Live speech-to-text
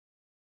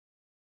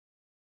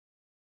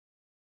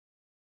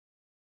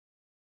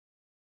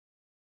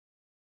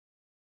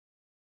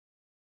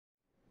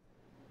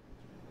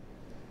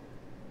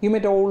You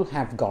might all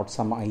have got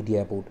some idea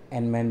about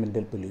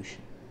environmental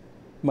pollution.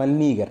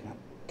 മലിനീകരണം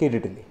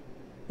കേട്ടിട്ടില്ലേ?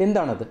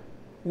 എന്താണത്?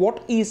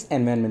 What is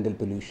environmental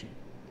pollution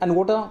and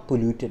what are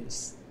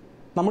pollutants?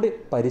 നമ്മുടെ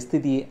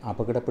പരിസ്ഥിതിയെ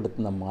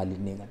അപകടപ്പെടുത്തുന്ന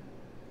മാലിന്യങ്ങൾ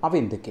അവ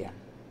എന്തൊക്കെയാണ്?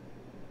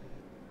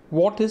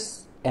 What is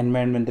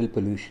environmental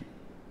pollution?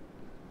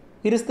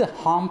 It is the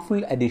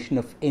harmful addition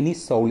of any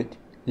solid,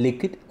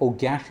 liquid or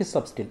gaseous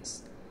substance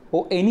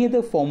or any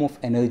other form of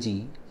energy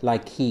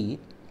like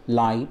heat,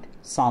 light,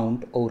 sound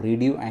or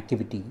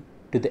radioactivity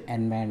to the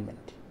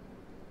environment.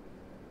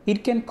 It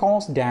can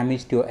cause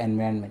damage to our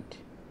environment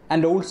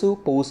and also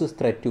poses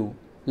threat to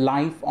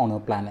life on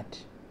our planet.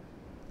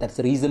 That's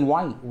the reason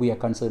why we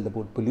are concerned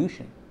about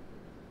pollution.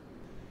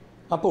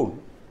 അപ്പോൾ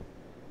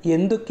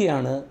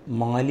എന്തൊക്കെയാണ്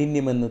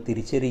മാലിന്യമെന്ന്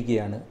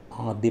തിരിച്ചറിയുകയാണ്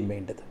ആദ്യം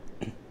വേണ്ടത്.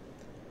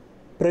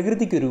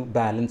 പ്രകൃതിക്കൊരു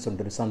balance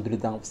ഉണ്ട്, ഒരു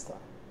സന്തുലിതാവസ്ഥ.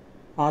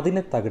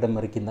 അതിനെ തകിടം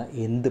മറിക്കുന്ന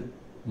എന്തും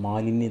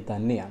മാലിന്യം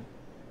തന്നെയാണ്.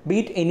 Be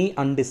it any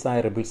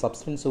undesirable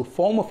substance or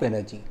form of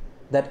energy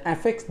that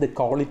affects the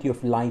quality of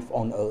life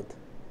on earth,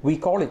 we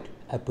call it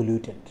a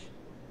pollutant.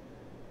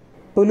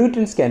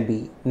 Pollutants can be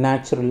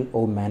natural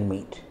or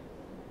man-made.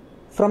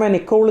 From an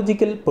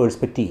ecological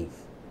perspective,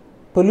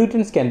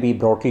 pollutants can be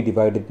broadly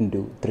divided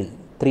into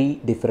three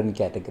different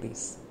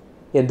categories.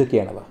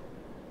 എന്തൊക്കെയാണവ?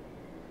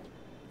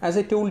 As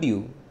I told you,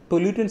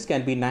 pollutants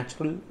can be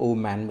natural or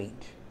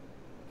man-made,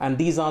 and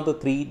these are the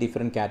three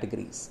different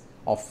categories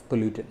of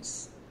pollutants.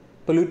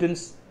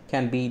 Pollutants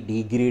can be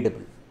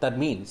degradable. That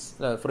means,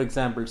 for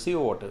example, sea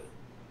water,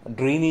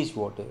 drainage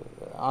water.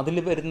 അതിൽ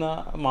വരുന്ന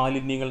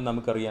മാലിന്യങ്ങൾ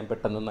നമുക്കറിയാം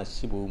പെട്ടെന്ന്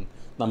നശിച്ചു പോകും,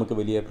 നമുക്ക്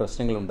വലിയ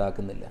പ്രശ്നങ്ങൾ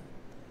ഉണ്ടാക്കുന്നില്ല.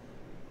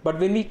 But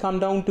when we come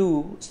down to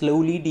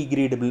slowly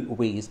degradable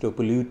waste or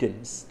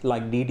pollutants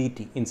like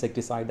DDT,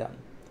 insecticide,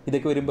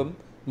 ഇതൊക്കെ വരുമ്പം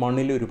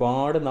മണ്ണിൽ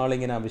ഒരുപാട്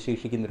നാളിങ്ങനെ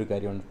അവശേഷിക്കുന്നൊരു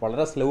കാര്യമാണ്.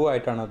 വളരെ സ്ലോ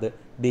ആയിട്ടാണ് അത്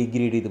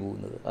ഡീഗ്രേഡ് ചെയ്ത്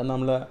പോകുന്നത്. അത്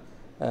നമ്മളെ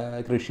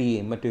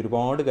കൃഷിയെയും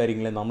മറ്റൊരുപാട്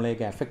കാര്യങ്ങളെ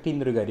നമ്മളെയൊക്കെ അഫക്റ്റ്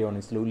ചെയ്യുന്നൊരു കാര്യമാണ്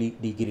slowly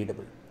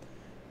degradable.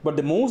 But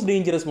the most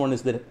dangerous one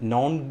is the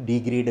non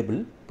degradable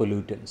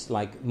pollutants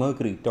like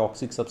mercury,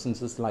 toxic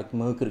substances like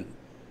mercury.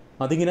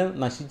 അതിങ്ങനെ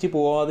നശിച്ചു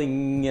പോവാതെ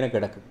ഇങ്ങനെ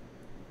കിടക്കും,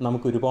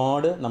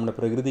 നമുക്കൊരുപാട് നമ്മുടെ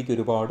പ്രകൃതിക്ക്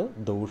ഒരുപാട്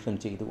ദോഷം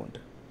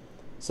ചെയ്തുകൊണ്ട്.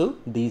 So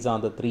these are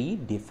the three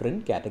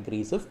different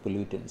categories of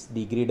pollutants: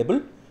 degradable,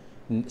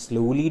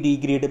 slowly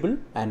degradable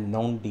and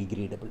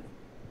non-degradable.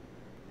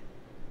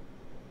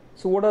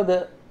 So what are the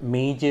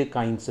major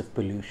kinds of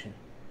pollution?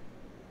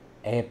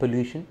 Air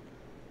pollution,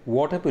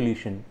 water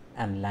pollution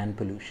and land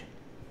pollution.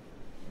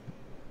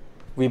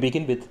 We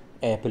begin with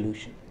air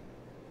pollution.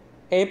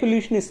 Air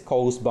pollution is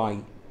caused by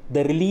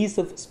the release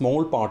of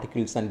small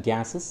particles and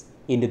gases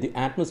into the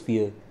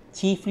atmosphere,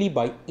 chiefly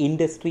by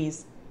industries,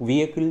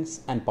 vehicles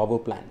and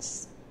power plants.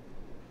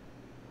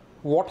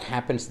 What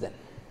happens then?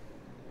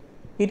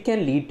 It can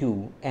lead to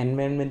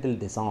environmental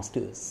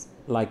disasters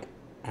like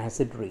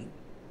acid rain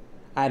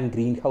and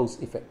greenhouse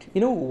effect.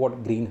 You know what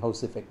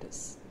greenhouse effect is?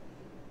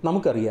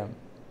 നമുക്കറിയാം,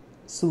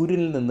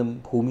 സൂര്യനിൽ നിന്നും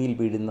ഭൂമിയിൽ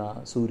വീഴുന്ന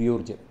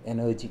സൂര്യോർജ്ജം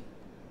energy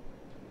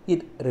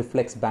it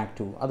reflex back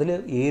to, അതിൽ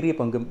ഏറിയ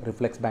പങ്കും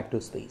reflex back to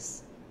space.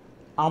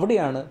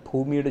 അവിടെയാണ്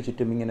ഭൂമിയുടെ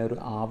ചുറ്റും ഇങ്ങനെ ഒരു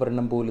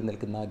ആവരണം പോലെ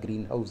നിൽക്കുന്ന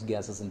ഗ്രീൻ ഹൗസ്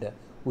ഗ്യാസസിൻ്റെ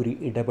ഒരു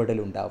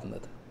ഇടപെടൽ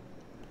ഉണ്ടാവുന്നത്.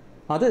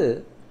 അത്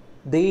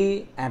ദേ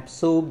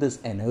absorb this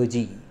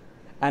energy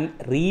and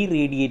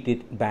re-radiate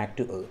it back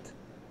to Earth,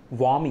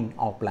 warming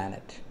our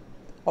planet.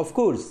 Of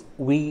course,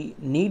 we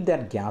need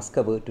that gas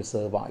cover to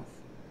survive,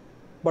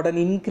 but an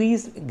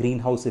increased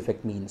greenhouse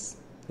effect means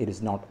it is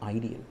not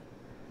ideal.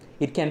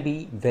 It can be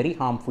very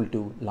harmful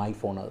to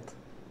life on Earth.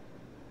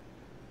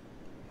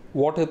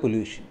 Water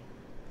pollution.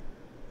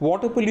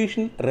 Water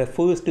pollution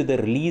refers to the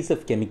release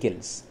of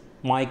chemicals,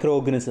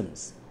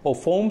 microorganisms, or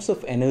forms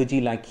of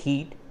energy like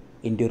heat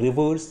into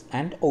rivers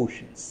and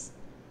oceans.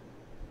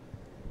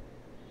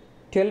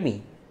 Tell me,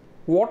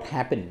 what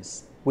happens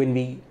when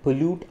we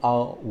pollute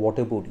our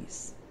water bodies?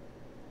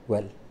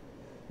 Well,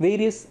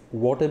 various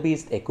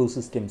water-based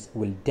ecosystems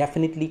will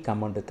definitely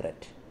come under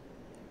threat.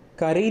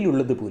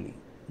 കരയിലുള്ളതുപോലെ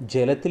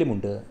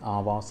ജലത്തിലുമുണ്ട്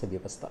ആവാസ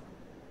വ്യവസ്ഥ.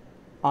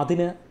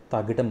 അതിന്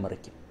തകിടം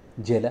മറിക്കും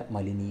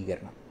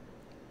ജലമലിനീകരണം.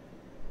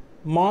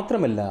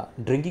 മാത്രമല്ല,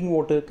 drinking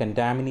water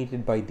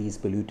contaminated by these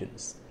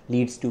pollutants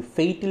leads to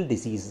fatal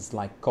diseases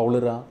like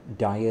cholera,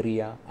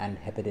 diarrhea and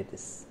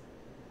hepatitis.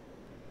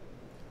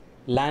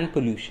 Land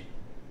pollution.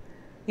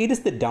 It is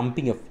the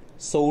dumping of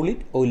solid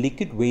or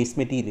liquid waste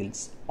materials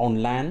on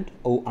land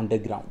or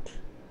underground.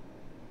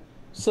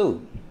 So,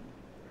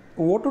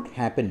 what would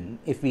happen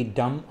if we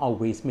dump our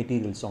waste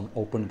materials on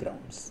open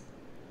grounds?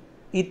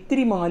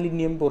 ഇത്തിരി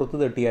മാലിന്യം പുറത്തു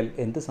തട്ടിയാൽ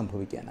എന്ത്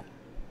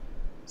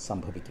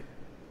സംഭവിക്കും?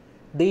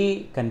 They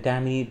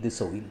contaminate the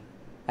soil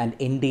and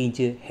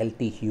endanger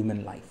healthy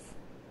human life.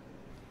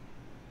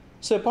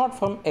 So, apart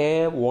from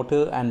air,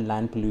 water and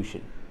land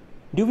pollution,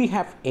 do we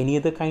have any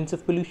other kinds of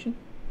pollution?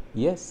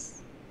 Yes.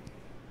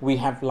 We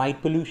have light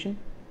pollution,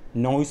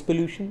 noise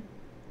pollution,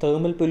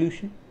 thermal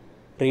pollution,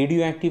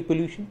 radioactive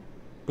pollution,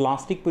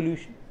 plastic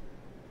pollution.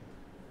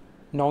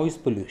 Noise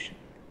pollution.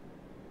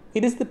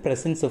 It is the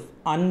presence of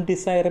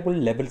undesirable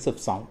levels of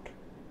sound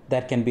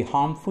that can be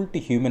harmful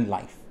to human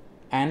life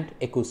and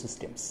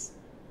ecosystems.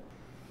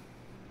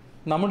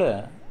 നമ്മുടെ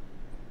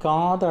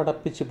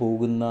കാതടപ്പിച്ച്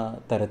പോകുന്ന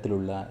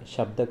തരത്തിലുള്ള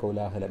ശബ്ദ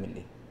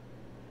കോലാഹലമില്ലേ,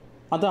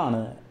 അതാണ്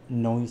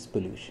noise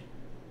pollution.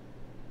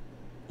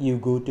 You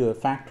go to A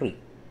factory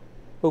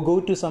or go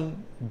to some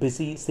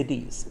busy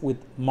cities with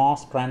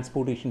mass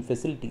transportation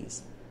facilities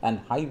and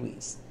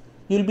highways,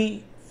 you'll be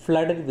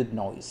flooded with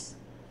noise,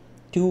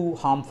 too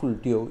harmful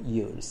to your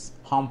ears,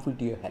 harmful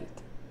to your health.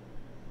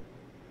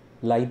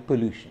 Light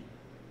pollution.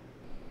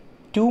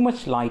 Too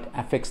much light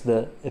affects the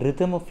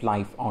rhythm of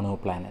life on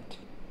our planet.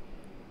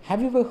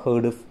 Have you ever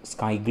heard of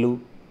sky glow?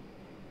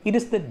 It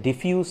is the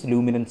diffuse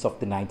luminance of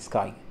the night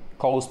sky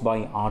caused by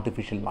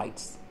artificial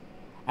lights.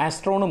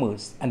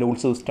 Astronomers and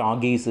also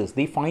stargazers,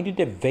 they find it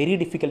a very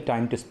difficult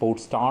time to spot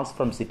stars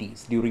from cities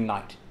during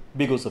night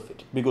because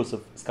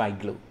of sky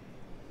glow.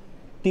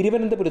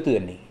 തിരുവനന്തപുരത്ത്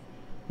തന്നെ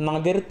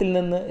നഗരത്തിൽ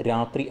നിന്ന്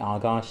രാത്രി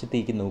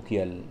ആകാശത്തേക്ക്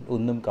നോക്കിയാൽ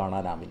ഒന്നും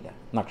കാണാനാവില്ല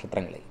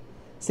നക്ഷത്രങ്ങളെ.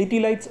 City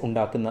lights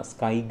ഉണ്ടാക്കുന്ന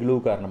സ്കൈ ഗ്ലോ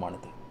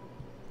കാരണമാണിത്.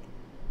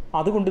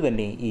 അതുകൊണ്ട്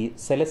തന്നെ ഈ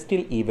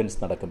സെലസ്റ്റിയൽ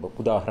ഈവൻറ്റ്സ് നടക്കുമ്പോൾ,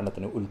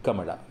 ഉദാഹരണത്തിന്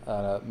ഉൽക്കമഴ,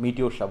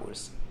 മീറ്റിയോർ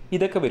ഷവേഴ്സ്,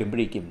 ഇതൊക്കെ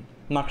വരുമ്പോഴേക്കും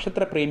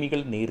നക്ഷത്രപ്രേമികൾ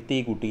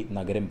നേരത്തെ കൂട്ടി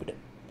നഗരം വിടും.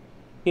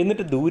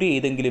 എന്നിട്ട് ദൂരെ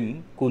ഏതെങ്കിലും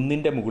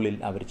കുന്നിൻ്റെ മുകളിൽ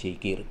അവർ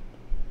ചേക്കേറും.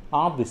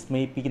 ആ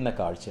വിസ്മയിപ്പിക്കുന്ന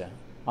കാഴ്ച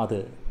അത്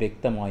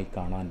വ്യക്തമായി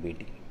കാണാൻ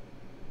വേണ്ടി.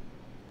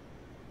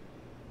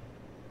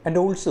 And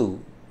also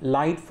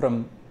light from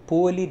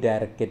poorly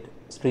directed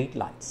street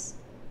lights,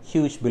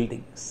 huge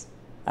buildings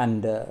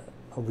and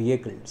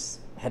vehicles,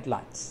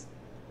 headlights.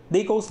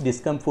 They cause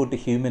discomfort to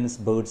humans,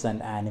 birds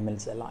and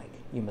animals alike.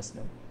 You must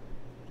know.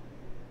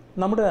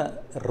 നമ്മുടെ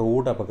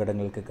റോഡ്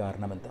അപകടങ്ങൾക്ക്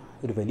കാരണമെന്താ?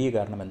 ഒരു വലിയ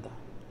കാരണമെന്താ?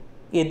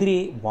 എതിരെ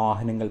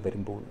വാഹനങ്ങൾ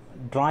വരുമ്പോൾ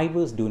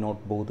drivers do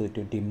not bother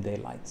to dim there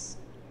lights.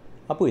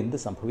 അപ്പോൾ എന്ത്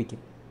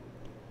സംഭവിക്കും?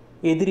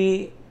 എതിരെ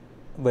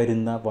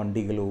വരുന്ന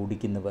വണ്ടികൾ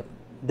ഓടിക്കുന്നവർ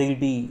they will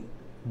be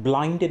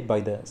blinded by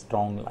the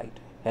strong light,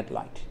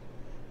 headlight,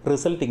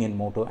 resulting in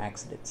motor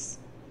accidents.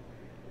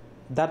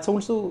 That's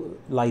also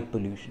light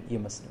pollution. You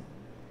must know.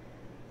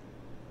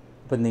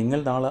 അപ്പം നിങ്ങൾ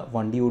നാളെ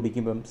വണ്ടി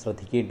ഓടിക്കുമ്പം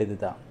ശ്രദ്ധിക്കേണ്ടത്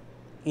ഇതാണ്.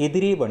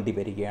 എതിരെ വണ്ടി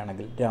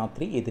വരികയാണെങ്കിൽ,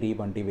 രാത്രി എതിരെ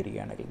വണ്ടി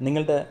വരികയാണെങ്കിൽ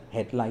നിങ്ങളുടെ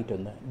ഹെഡ്ലൈറ്റ്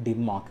ഒന്ന്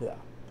ഡിം ആക്കുക.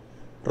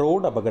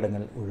 റോഡ്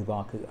അപകടങ്ങൾ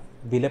ഒഴിവാക്കുക.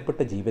 വിലപ്പെട്ട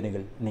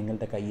ജീവനുകൾ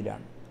നിങ്ങളുടെ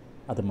കയ്യിലാണ്,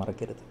 അത്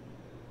മറക്കരുത്.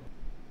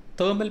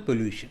 Thermal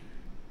pollution.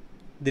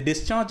 The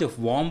discharge of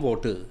warm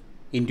water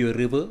into a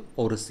river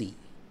or a sea.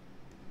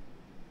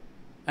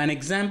 An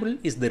example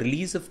is the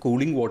release of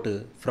cooling water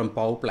from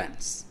power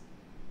plants.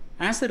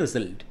 As a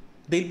result,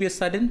 there will be a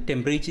sudden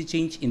temperature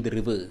change in the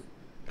river,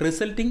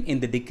 resulting in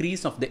the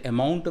decrease of the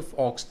amount of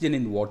oxygen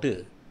in water,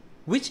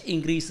 which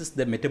increases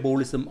the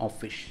metabolism of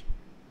fish.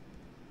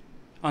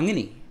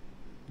 അങ്ങനെ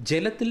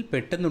ജലത്തിൽ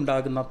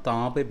പെട്ടെന്നുണ്ടാകുന്ന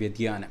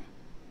താപവ്യതിയാനം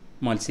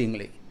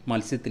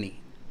മത്സ്യത്തിനെ,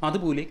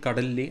 അതുപോലെ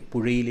കടലിലെ,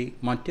 പുഴയിലെ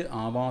മറ്റ്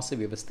ആവാസ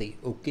വ്യവസ്ഥയെ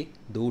ഒക്കെ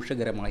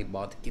ദോഷകരമായി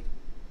ബാധിക്കും.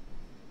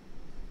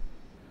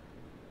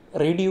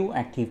 Radio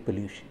active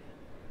pollution.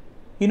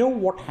 You know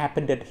what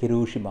happened at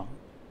Hiroshima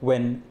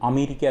when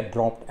America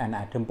dropped an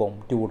atom bomb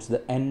towards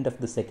the end of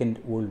the Second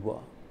World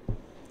War?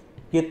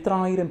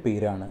 എത്രായിരം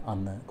പേരാണ്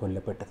അന്ന്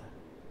കൊല്ലപ്പെട്ടത്.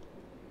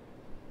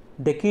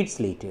 Decades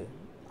later,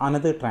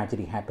 another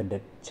tragedy happened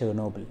at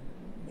Chernobyl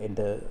in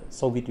the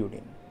Soviet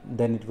Union.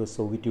 Then it was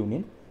Soviet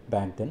Union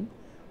back then,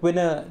 when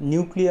a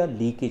nuclear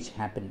leakage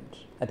happened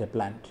at a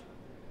plant.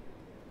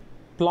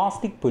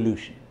 Plastic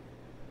pollution.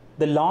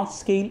 The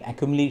large-scale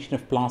accumulation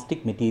of plastic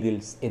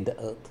materials in the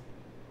earth.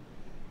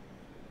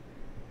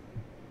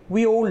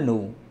 We all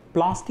know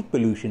plastic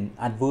pollution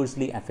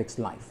adversely affects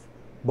life,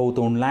 both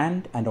on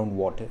land and on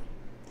water.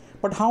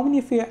 But how many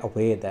of you are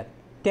aware that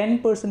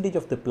 10%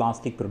 of the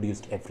plastic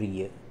produced every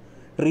year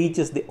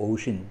reaches the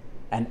ocean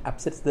and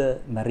upsets the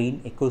marine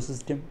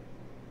ecosystem?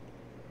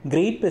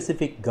 Great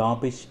Pacific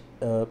garbage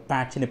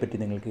പാച്ചിനെ പറ്റി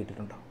നിങ്ങൾ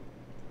കേട്ടിട്ടുണ്ടോ?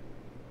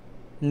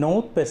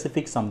 North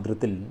Pacific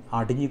സമുദ്രത്തിൽ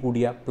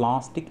അടിഞ്ഞുകൂടിയ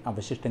plastic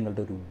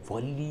അവശിഷ്ടങ്ങളുടെ ഒരു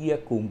വലിയ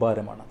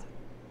കൂമ്പാരമാണത്.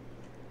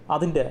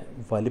 അതിൻ്റെ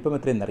വലിപ്പം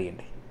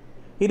എത്രയെന്നറിയണ്ടേ?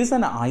 It is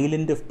an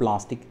island of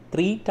plastic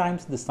 3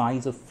 times the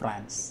size of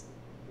France.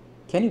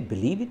 Can you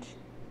believe it?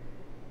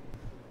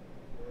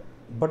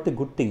 But the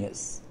good thing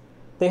is,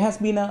 there has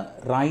been a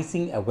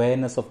rising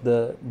awareness of the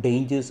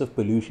dangers of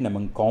pollution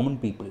among common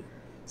people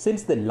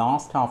since the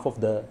last half of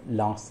the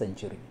last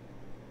century.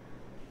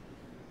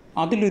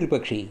 അതിലൊരു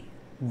പക്ഷേ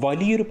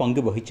വലിയൊരു പങ്ക്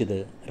വഹിച്ചത്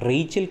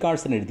Rachel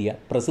Carson എഴുതിയ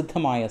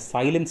പ്രസിദ്ധമായ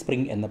silent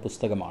spring എന്ന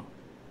പുസ്തകമാണ്.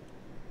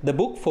 The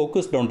book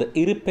focused on the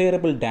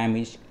irreparable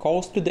damage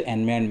caused to the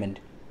environment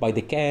by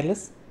the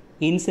careless,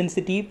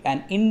 insensitive and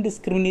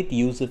indiscriminate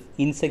use of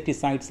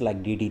insecticides like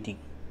DDT.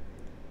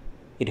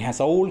 It has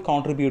all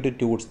contributed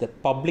towards the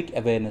public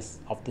awareness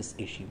of this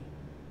issue,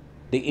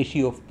 the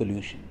issue of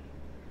pollution.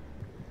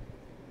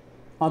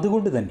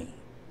 അതുകൊണ്ട് തന്നെ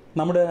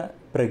നമ്മുടെ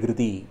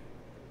പ്രകൃതിയെയും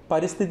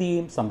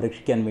പരിസ്ഥിതിയെയും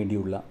സംരക്ഷിക്കാൻ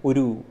വേണ്ടിയുള്ള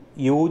ഒരു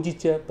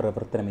യോജിച്ച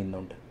പ്രവർത്തനം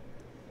ഇന്നുണ്ട്.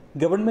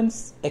 Governments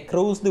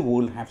across the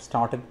world have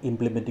started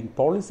implementing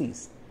policies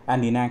and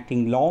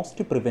enacting laws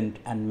to prevent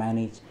and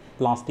manage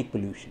plastic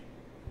pollution.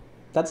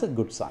 That's a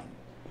good sign,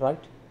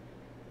 right?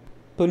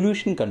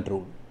 Pollution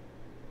control.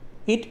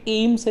 It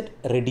aims at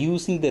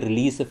reducing the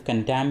release of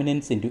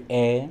contaminants into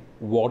air,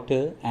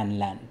 water, and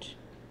land.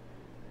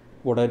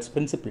 What are its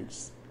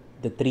principles?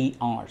 The 3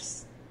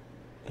 R's: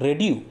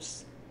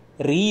 reduce,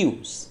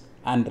 reuse,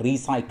 and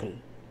recycle.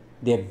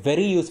 They are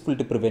very useful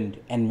to prevent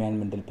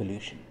environmental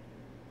pollution.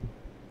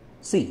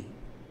 See,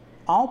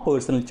 our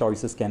personal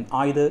choices can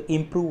either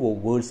improve or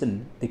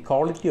worsen the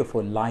quality of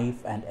our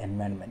life and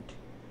environment.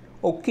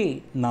 ഒക്കെ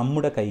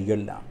നമ്മുടെ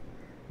കൈകളിലാണ്,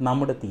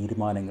 നമ്മുടെ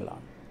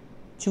തീരുമാനങ്ങളാണ്.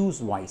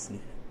 Choose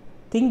wisely.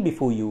 Think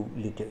before you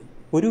litre.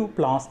 ഒരു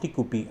plastic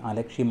കുപ്പി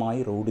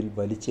അലക്ഷ്യമായി റോഡിൽ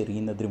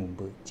വലിച്ചെറിയുന്നതിന്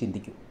മുമ്പ്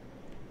ചിന്തിക്കൂ,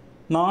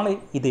 നാളെ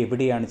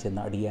ഇതെവിടെയാണ്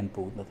ചെന്ന് അടിയാൻ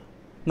പോകുന്നത്?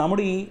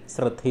 നമ്മുടെ ഈ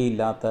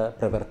ശ്രദ്ധയില്ലാത്ത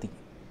പ്രവൃത്തി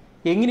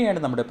എങ്ങനെയാണ്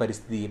നമ്മുടെ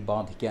പരിസ്ഥിതിയെ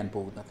ബാധിക്കാൻ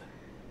പോകുന്നത്?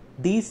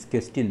 These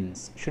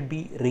questions should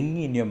be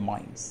ringing in your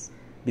minds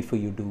before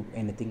you do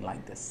anything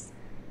like this.